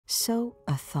Sow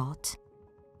a thought,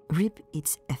 reap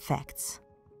its effects.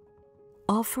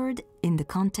 Offered in the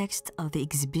context of the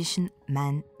exhibition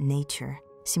Man-Nature,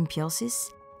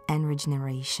 Symbiosis and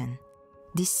Regeneration,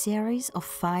 this series of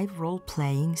 5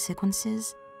 role-playing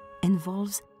sequences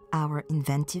involves our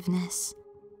inventiveness.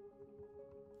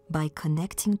 By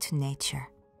connecting to nature,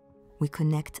 we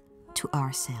connect to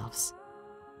ourselves.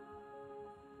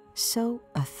 Sow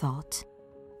a thought,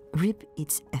 reap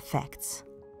its effects.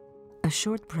 A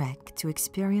short break to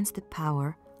experience the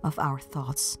power of our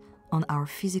thoughts on our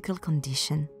physical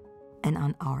condition and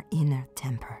on our inner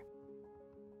temper.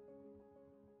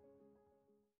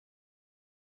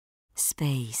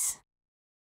 Space.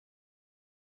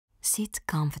 Sit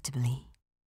comfortably.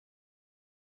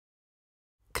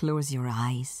 Close your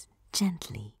eyes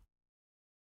gently.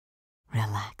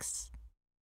 Relax.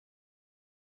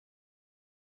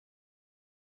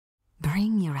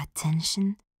 Bring your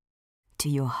attention to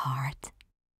your heart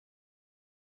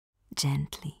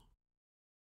gently.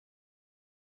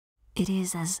 It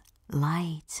is as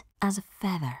light as a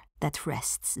feather that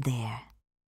rests there,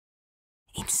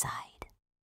 inside.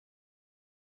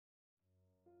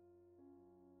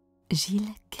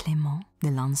 Gilles Clément,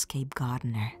 the landscape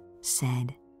gardener,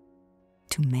 said,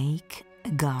 "To make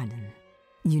a garden,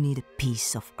 you need a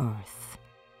piece of earth,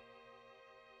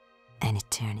 an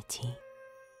eternity."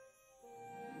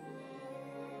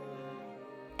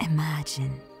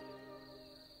 Imagine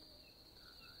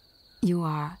you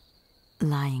are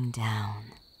lying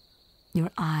down.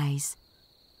 Your eyes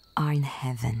are in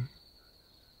heaven.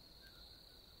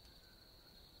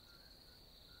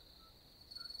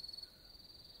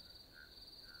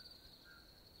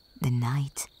 The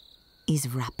night is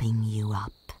wrapping you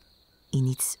up in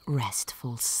its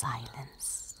restful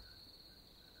silence.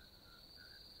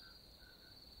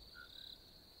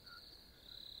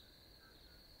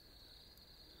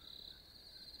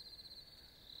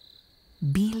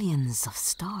 Billions of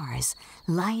stars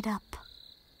light up.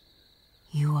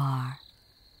 You are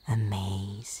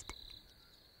amazed.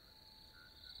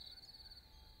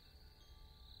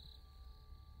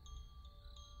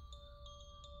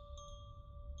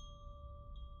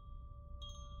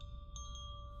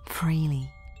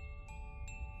 Freely,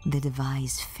 the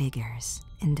device figures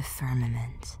in the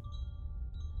firmament.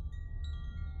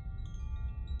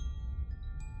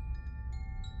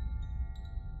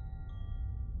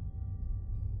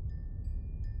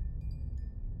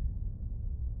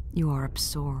 You are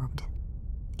absorbed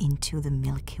into the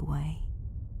Milky Way.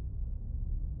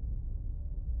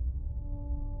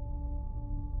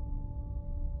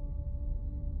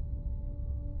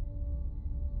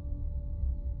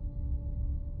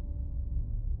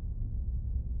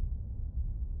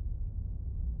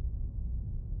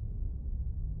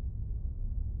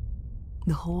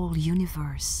 The whole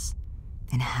universe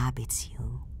inhabits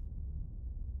you.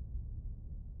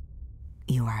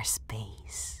 You are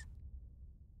space.